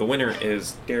here. The winner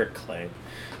is Derek Clay.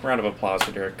 Round of applause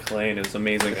for Derek Clay and his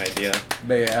amazing idea.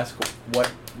 May I ask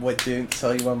what didn't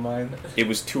sell you on mine? It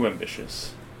was too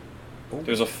ambitious. Oh.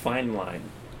 There's a fine line.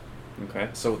 Okay.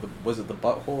 So was it the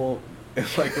butthole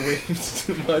microwaves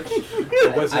too much?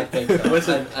 Or was I it? think so. Was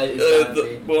it? It's gotta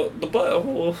be. The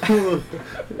butthole,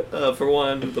 for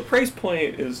one, the price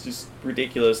point is just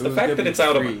ridiculous. It The was fact gonna that be it's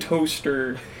out of a free.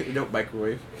 toaster, No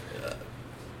microwave.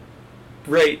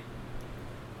 right,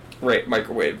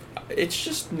 microwave. It's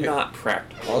just not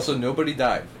practical. Also, nobody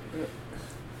died.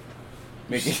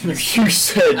 Making You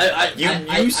said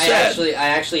you said I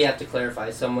actually have to clarify.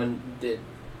 Someone did.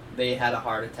 They had a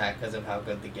heart attack because of how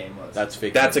good the game was. that's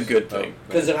fake. That's news. a good thing.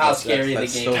 Because of how That's- scary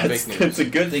that's the still game fake news. that's a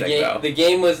good the thing. game. though. The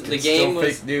game was. It's still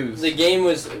fake news. The game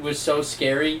was so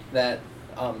scary that.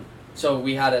 So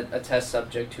we had a test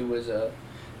subject who was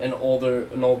an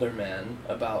older man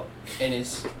about in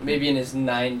his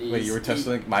 90s. Wait, you were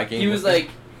testing my game? He was with me? like.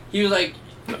 He was like.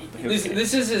 No, he was kidding.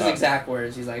 This is his exact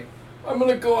words. He's like, I'm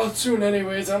gonna go out soon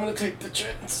anyways. I'm gonna take the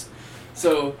chance.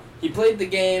 So he played the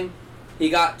game. He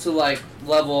got to like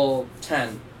level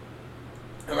 10.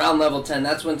 Around level 10,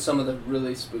 that's when some of the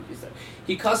really spooky stuff.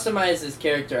 He customized his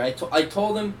character. I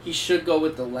told him he should go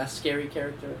with the less scary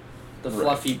character, the Right.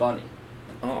 fluffy bunny.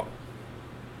 Oh.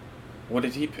 What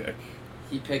did he pick?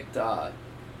 He picked the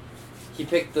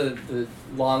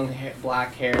long hair,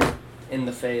 black hair in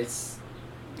the face,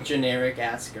 generic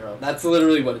ass girl. That's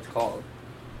literally what it's called.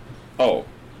 Oh.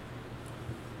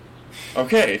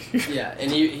 Okay. Yeah,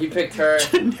 and he picked her.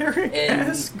 Generic And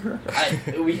ass girl.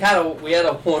 we had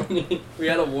a warning. We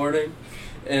had a warning,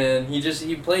 and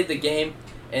he played the game,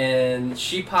 and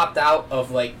she popped out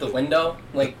of like the window,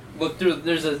 like look through.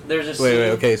 There's a Wait, scene.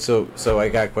 okay, so I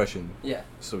got a question. Yeah.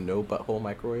 So no butthole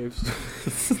microwaves?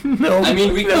 No. I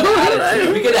mean, we could add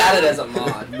it. We could add it as a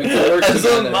mod. We could work As a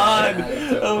together mod. and add it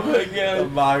to- Oh my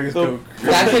god. So-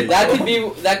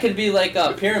 That could be like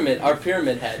a pyramid. Our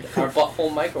pyramid head. Our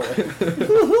butthole microwave.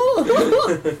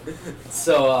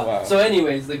 So Wow. so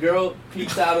anyways, the girl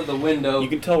peeks out of the window. You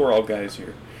can tell we're all guys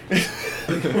here.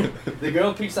 The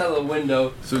girl peeks out of the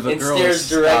window So the and girl stares is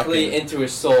directly stalking. into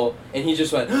his soul, and he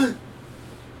just went.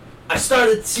 I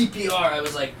started CPR. I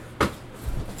was like,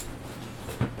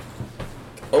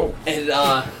 Oh.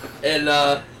 and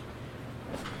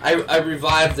I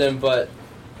revived him, but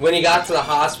when he got to the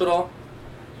hospital,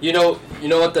 you know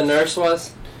what the nurse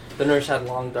was? The nurse had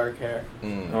long dark hair.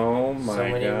 Oh my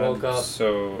So when he god. woke up-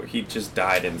 So he just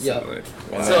died instantly.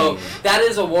 Wow. So that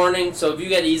is a warning. So if you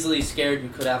get easily scared, you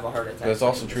could have a heart attack. But it's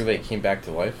also true that he came back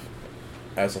to life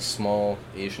as a small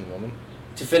Asian woman.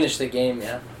 To finish the game,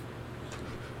 yeah.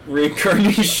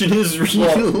 Reincarnation is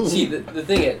real. Well, see, the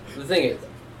thing is,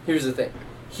 here's the thing.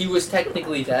 He was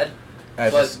technically dead, I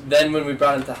But just- then when we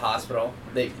brought him to hospital,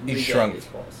 they regained shrunk. his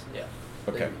pulse. Yeah.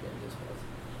 They Okay. regained his pulse.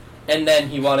 And then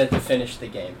he wanted to finish the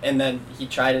game, and then he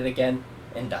tried it again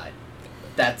and died.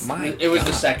 It was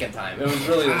the second time. It was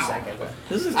really the second time.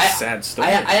 This is a I- sad story.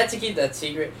 I had to keep that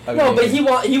secret. I No, mean- but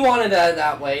he wanted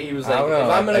that way. He was I like, don't know,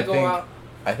 if I'm gonna I go think- out,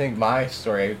 I think my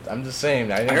story. I'm just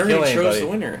saying. I I didn't already kill chose anybody. the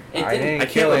winner. It I didn't- didn't I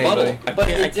can't kill rebuttal. anybody. I But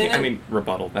can't, it I can't. I didn't- mean,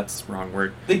 rebuttal. That's the wrong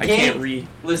word. The I game- can't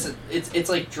listen, it's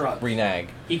like drugs. Renag.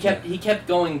 He kept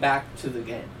going back to the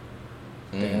game.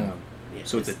 Mm. Yeah,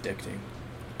 So it's addicting.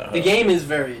 the game is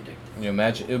very addictive. You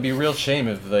imagine it would be a real shame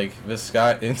if like this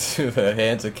got into the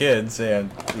hands of kids and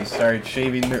we started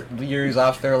shaving their years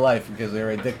off their life because they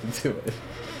were addicted to it.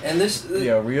 And this,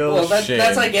 Yeah, real well, shame.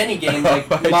 that's like any game, like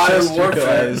I Modern just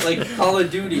Warfare, realized like Call of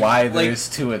Duty, Why like there's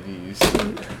two of these?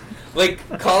 like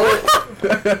Call of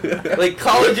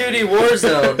Duty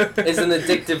Warzone is an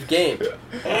addictive game.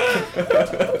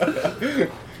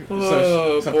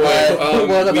 Oh so- boy!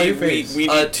 what about your face? We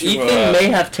need to. Ethan may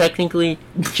have technically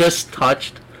just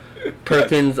touched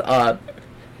Perkins'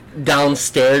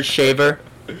 downstairs shaver.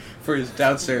 For his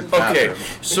downstairs Okay, bathroom.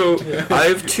 so I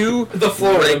have two The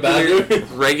floor of the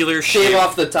bathroom. regular Shave shave.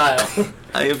 off the tile.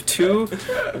 I have two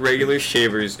regular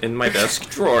shavers in my desk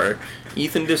drawer.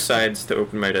 Ethan decides to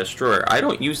open my desk drawer. I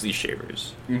don't use these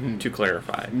shavers, to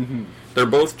clarify. They're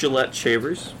both Gillette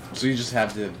shavers. So you just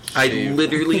have to. I shave.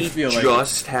 literally feel like-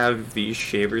 just have these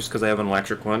shavers because I have an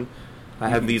electric one. I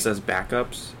have these as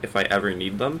backups if I ever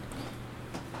need them.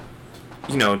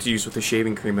 You know, to use with the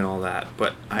shaving cream and all that.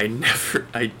 But I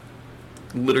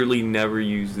literally never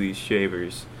use these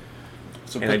shavers.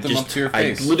 So And put I them just, up to your I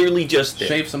face. literally just did.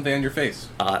 Shave something on your face.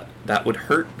 That would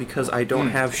hurt because I don't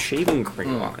have shaving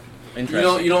cream on.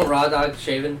 Interesting. You don't raw dog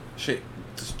shaving.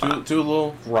 Just do a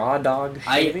little. Raw dog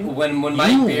shaving? When my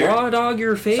You beard raw dog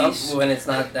your face? when it's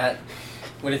not that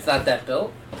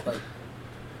built,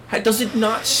 like Does it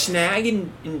not snag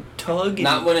and tug? And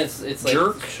not when it's like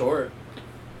jerk? short.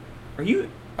 Are you?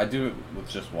 I do it with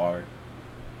just water.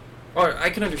 Or I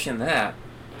can understand that.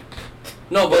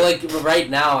 No, but like right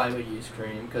now I would use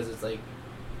cream because it's like.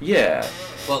 Yeah.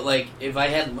 But like if I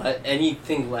had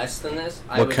anything less than this,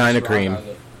 I What would kind just of cream? raw dog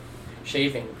it.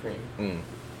 Shaving cream.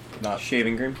 Not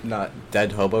Shaving cream? not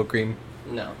dead hobo cream.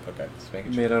 No, Okay, just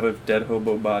making sure. Made out of dead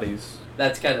hobo bodies.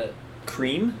 that's kind of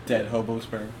Cream? Dead hobo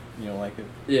sperm. You don't like it?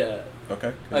 yeah.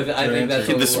 Okay. I think Your that's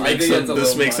answer. a This little- I makes think him. that's a This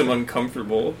little makes him much.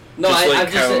 uncomfortable. No, Just I'm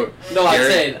like just how saying. No, I'm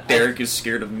Derek, saying. Derek is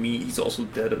scared of meat. He's also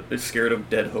scared of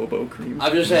dead hobo cream.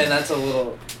 I'm just saying that's a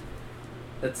little.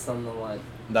 That's on the line.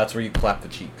 That's where you clap the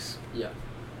cheeks. Yeah.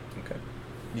 Okay.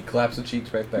 You clap the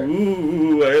cheeks right there.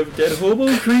 Ooh, I have dead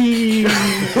hobo cream.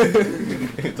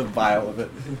 It's a vial of it.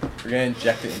 We're gonna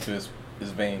inject it into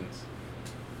his veins.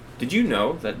 Did you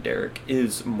know that Derek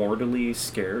is mortally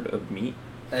scared of meat?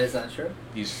 That is not true.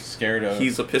 He's scared of.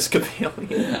 He's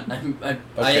Episcopalian. I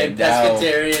Okay, am now-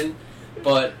 pescatarian,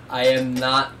 but I am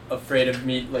not afraid of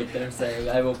meat like they're saying.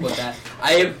 I will put that.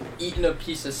 I have eaten a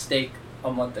piece of steak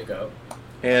a month ago.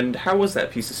 And how was that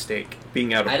piece of steak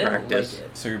being out of I didn't practice? like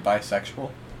it. So you're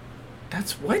bisexual?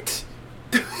 That's what?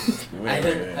 I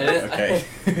didn't- Okay.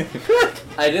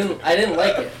 I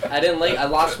didn't like it. I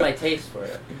lost my taste for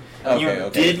it. You Okay.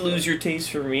 did lose your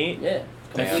taste for meat. Yeah.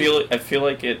 I feel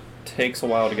like it takes a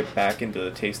while to get back into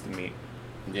the taste of meat.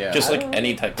 Yeah. Just I like don't know.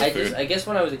 any type of food. I guess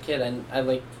when I was a kid, I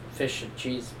liked fish and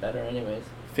cheese better, anyways.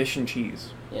 Fish and cheese.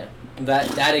 Yeah.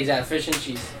 That exact fish and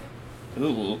cheese.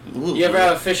 Ooh. You ever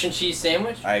have a fish and cheese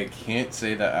sandwich? I can't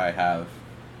say that I have.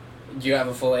 Do you have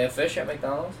a fillet of fish at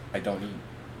McDonald's? I don't eat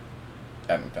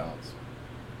at McDonald's.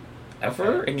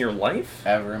 Ever in your life?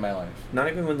 Ever in my life. Not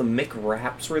even when the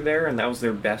McWraps were there and that was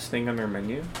their best thing on their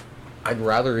menu? I'd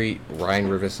rather eat Ryan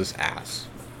Rivas' ass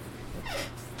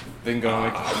than go to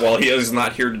McDonald's. Well, he is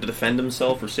not here to defend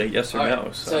himself or say yes or Alright,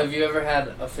 no. So have you ever had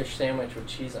a fish sandwich with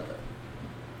cheese on it?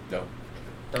 No.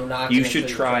 Don't knock You it should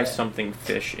until try it. something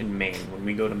fish in Maine when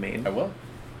we go to Maine. I will.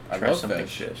 I Try love something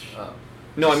fish. Oh.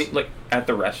 No, I mean like at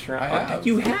the restaurant. I have.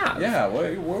 You have. Yeah, what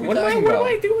are we What am I? talking What about? am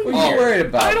I doing What are you here? worried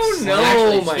about? I don't know,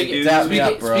 Actually, my speaking, dude. Tap me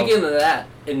up, bro. speaking of that,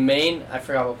 in Maine, I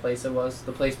forgot what place it was.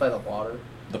 The place by the water.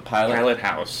 The pilot. Pilot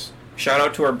House. Shout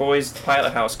out to our boys, the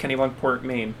Pilot House, Kennebunkport,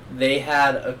 Maine. They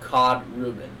had a cod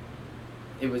Reuben.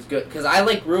 It was good because I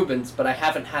like Reubens, but I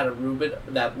haven't had a Reuben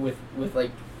that with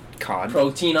like Cod.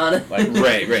 protein on it. Like,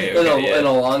 right, okay, in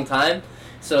a long time.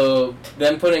 So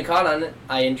them putting cod on it,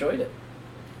 I enjoyed it.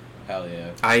 Hell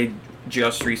yeah. I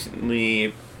just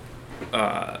recently,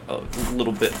 a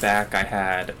little bit back, I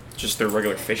had just their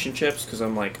regular fish and chips because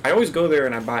I'm like, I always go there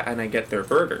and I get their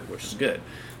burger, which is good.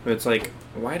 But it's like,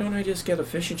 why don't I just get a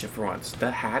fish and chip for once?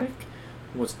 The haddock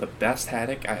was the best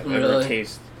haddock I've ever Really?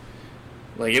 tasted.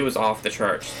 Like, it was off the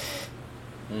charts.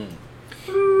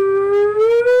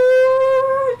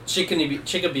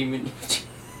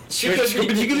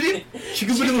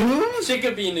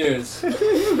 Chickabee News.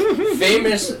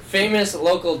 Famous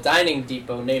local dining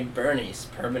depot named Bernie's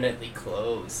permanently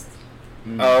closed.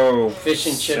 Oh, Fish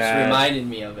and chips sad. reminded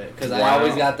me of it because I Wow.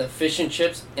 always got the fish and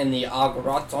chips and the au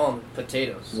gratin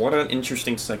potatoes. What an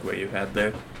interesting segue you had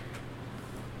there.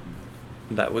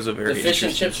 That was a very The fish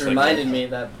and interesting chips segue. reminded me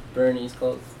that Bernie's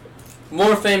closed.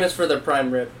 More famous for their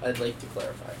prime rib, I'd like to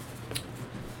clarify.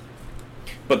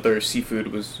 But their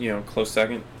seafood was, close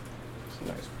second.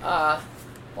 Nice.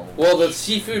 Well, the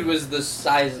seafood was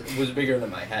was bigger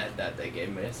than my head that they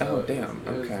gave me. So Oh, damn.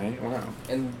 it was- Okay, wow.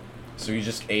 And So you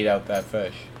just ate out that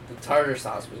fish. the tartar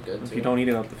sauce was good If too. you don't eat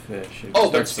it out the fish, it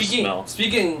Oh, but starts to smell.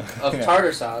 speaking of Yeah.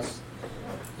 tartar sauce,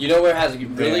 you know where has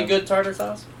really Damn. good tartar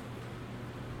sauce?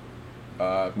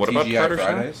 What about TGI tartar sauce?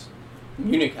 Fridays?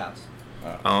 Munich House.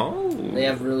 Oh. They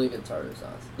have really good tartar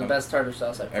sauce. The Oh. best tartar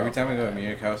sauce I've Every time I go to had.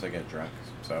 Munich House, I get drunk.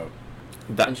 So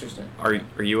That, Interesting.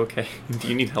 are you okay? Do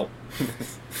you need help?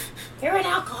 You're an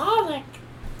alcoholic.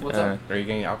 What's up? are you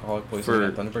getting alcoholic poisoning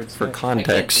at Thunderbirds? For tonight?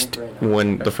 context, drink right now.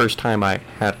 when the first time I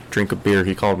had a drink of beer,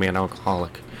 he called me an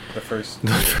alcoholic. The first.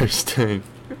 The first time.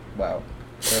 Wow.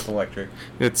 That's electric.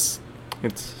 It's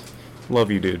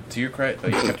love you, dude. To your credit, though,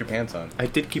 you kept your pants on. I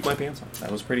did keep my pants on.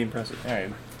 That was pretty impressive. Alright.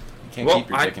 You can't Well, keep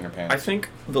your dick in your pants. I think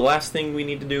the last thing we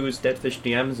need to do is Deadfish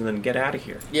DMs and then get out of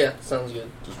here. Yeah, sounds good.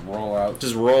 Just roll out.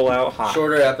 Just roll out hot.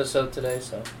 Shorter episode today,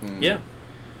 so. Mm. Yeah.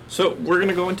 So we're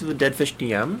gonna go into the Deadfish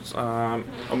DMs.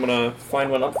 I'm gonna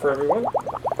find one up for everyone.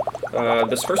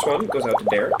 This first one goes out to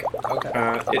Derek. Okay.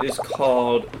 It is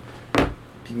called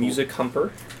Music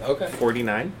Humper Okay.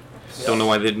 49. Don't know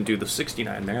why they didn't do the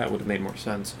 69 there. That would have made more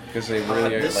sense. Because they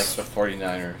really are this- like the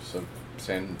 49ers of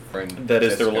San Francisco. That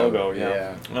is their logo.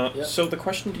 Yeah. Yeah. So the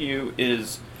question to you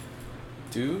is,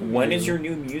 Dude. when is your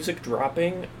new music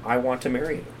dropping? I want to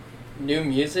marry you. New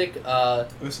music.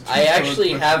 Listen to I the actually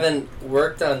question. haven't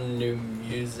worked on new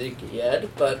music yet,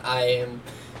 but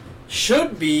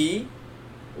should be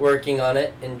working on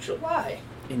it in July.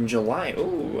 In July.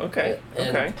 Ooh, okay.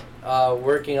 And, Okay.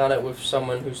 Working on it with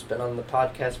someone who's been on the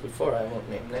podcast before. I won't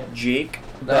name names. Jake.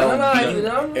 No, It-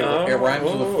 it rhymes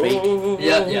with a fake.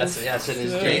 Yeah, yes, it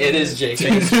is Jake. It is Jake.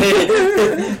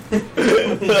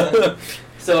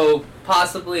 So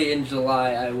possibly in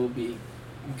July, I will be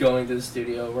going to the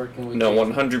studio working with No,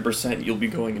 Jake 100% you'll be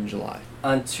going in July.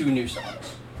 on 2 new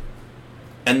songs.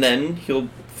 And then he'll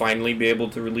finally be able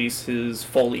to release his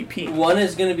full E EP. One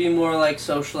is going to be more like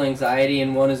social anxiety,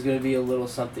 and one is going to be a little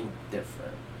something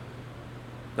different.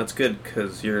 That's good,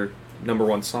 because your number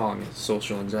one song is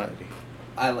Social Anxiety.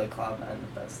 I like Cloud9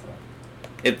 the best though.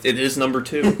 It is number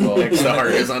 2. Well, Next to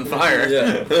Heart is on Fire.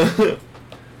 Yeah.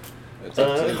 It's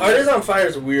up to you. Heart is on Fire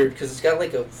is weird because it's got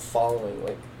like a following.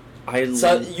 Like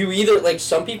you either like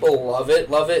some people love it,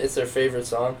 it's their favorite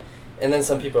song, and then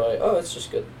some people are like, oh, it's just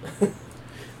good.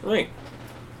 Right.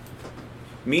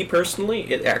 Me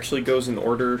personally, it actually goes in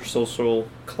order: Social,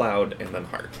 Cloud, and then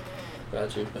Heart.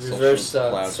 Got you. Social Reverse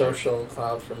Cloud. social and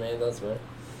Cloud for me. That's me.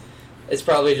 It's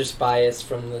probably just bias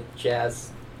from the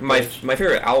jazz. My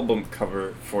favorite album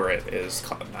cover for it is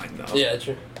Cloud9, though. Yeah,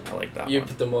 true. I like that You one.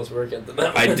 put the most work into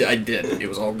that. I did. It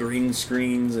was all green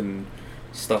screens and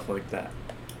stuff like that.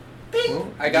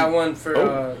 Bing! I got one for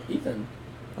Oh. Ethan.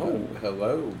 Oh,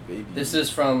 hello, baby. This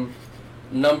is from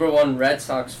 #1 Red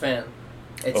Sox fan.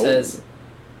 It Oh. says,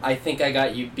 "I think I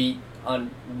got you beat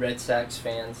on Red Sox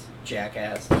fans,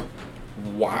 jackass."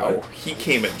 Wow, he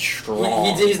came in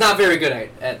strong. He's not very good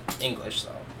at English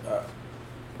though.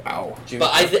 Wow.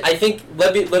 But I think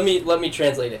let me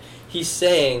translate it. He's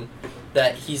saying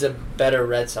that he's a better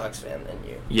Red Sox fan than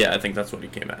you. Yeah, I think that's what he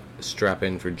came at. Strap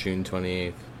in for June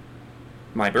 28th.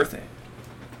 My birthday.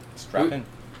 Strap in.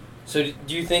 So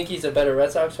do you think he's a better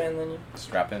Red Sox fan than you?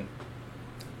 Strap in.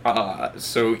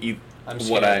 So I'm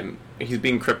what scared. he's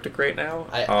being cryptic right now.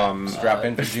 Strap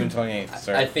in for June 28th,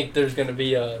 sir. I think there's going to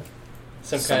be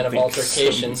some kind of Something-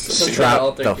 altercation. some- Some kind of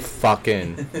Strap the altercation. fuck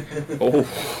in. Oh.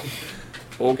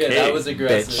 Okay. Okay, that was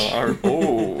aggressive. bitch.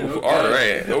 Oh, Okay. all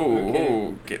right.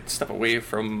 Oh, Okay. oh, step away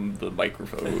from the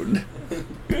microphone.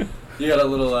 You got a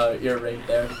little ear rape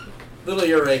there. Little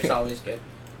ear rape's always good.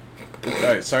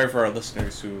 Alright, sorry for our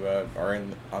listeners who are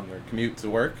on their commute to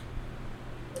work.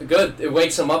 Good. It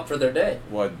wakes them up for their day.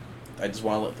 What? I just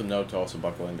want to let them know to also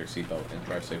buckle in their seatbelt and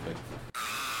drive safely.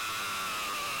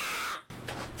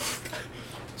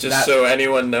 Just so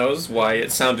anyone knows why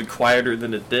it sounded quieter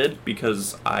than it did,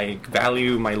 because I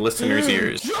value my listeners'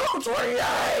 ears. June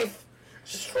 28th!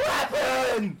 Strap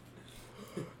in!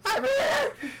 I'm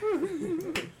here!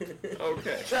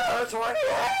 Okay. That's what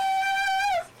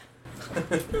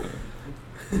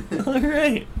All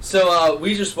right. So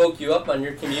we just woke you up on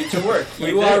your commute to work. We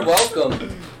You did. are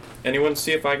welcome. Anyone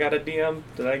see if I got a DM?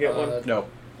 Did I get one? No.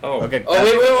 Oh. Okay.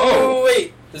 Oh,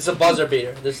 wait. This is a buzzer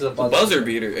beater. Buzzer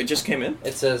beater. It just came in?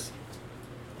 It says,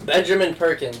 Benjamin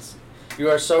Perkins, you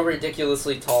are so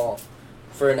ridiculously tall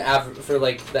for the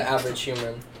average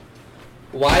human.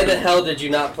 Why the hell did you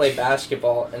not play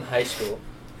basketball in high school?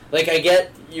 Like, I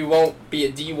get you won't be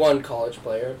a D1 college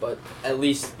player, but at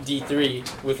least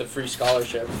D3 with a free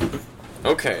scholarship.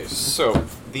 Okay, so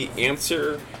the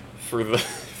answer for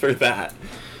that,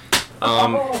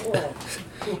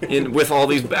 with all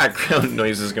these background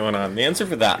noises going on, the answer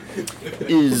for that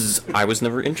is I was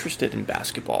never interested in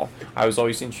basketball. I was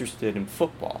always interested in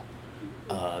football.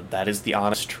 That is the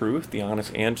honest truth, the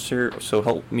honest answer. So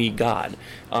help me God.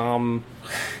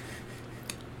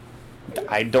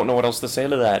 I don't know what else to say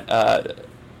to that.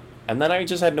 And then I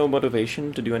just had no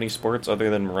motivation to do any sports other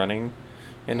than running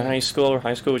in high school.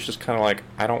 High school was just kind of like,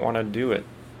 I don't want to do it,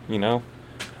 you know?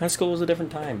 High school was a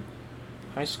different time.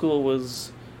 High school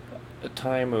was a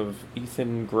time of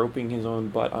Ethan groping his own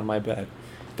butt on my bed.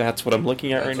 That's what I'm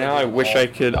looking at right now. I wish I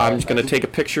could. I'm just going to take a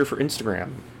picture for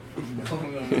Instagram.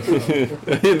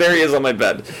 There he is on my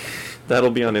bed.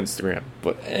 That'll be on Instagram.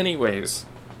 But anyways,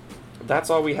 that's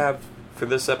all we have for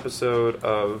this episode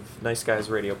of Nice Guys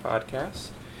Radio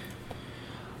Podcast.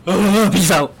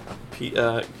 Peace out.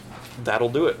 That'll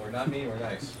do it. We're not mean, we're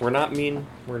nice. We're not mean,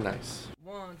 we're nice.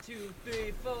 1, 2,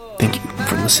 3, 4. Thank you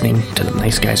for listening to the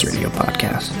Nice Guys Radio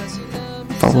Podcast.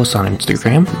 Follow us on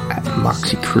Instagram at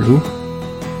Moxie Crew,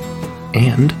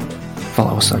 and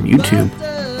follow us on YouTube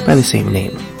by the same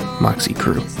name, Moxie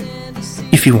Crew.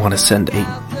 If you want to send a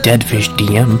Deadfish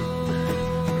DM,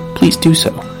 please do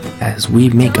so, as we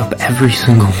make up every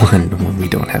single one when we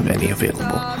don't have any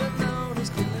available.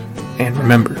 And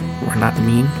remember, we're not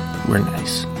mean, we're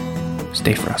nice.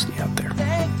 Stay frosty out there.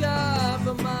 Thank God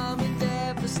for mom and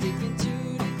dad for sticking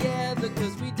together,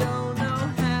 'cause we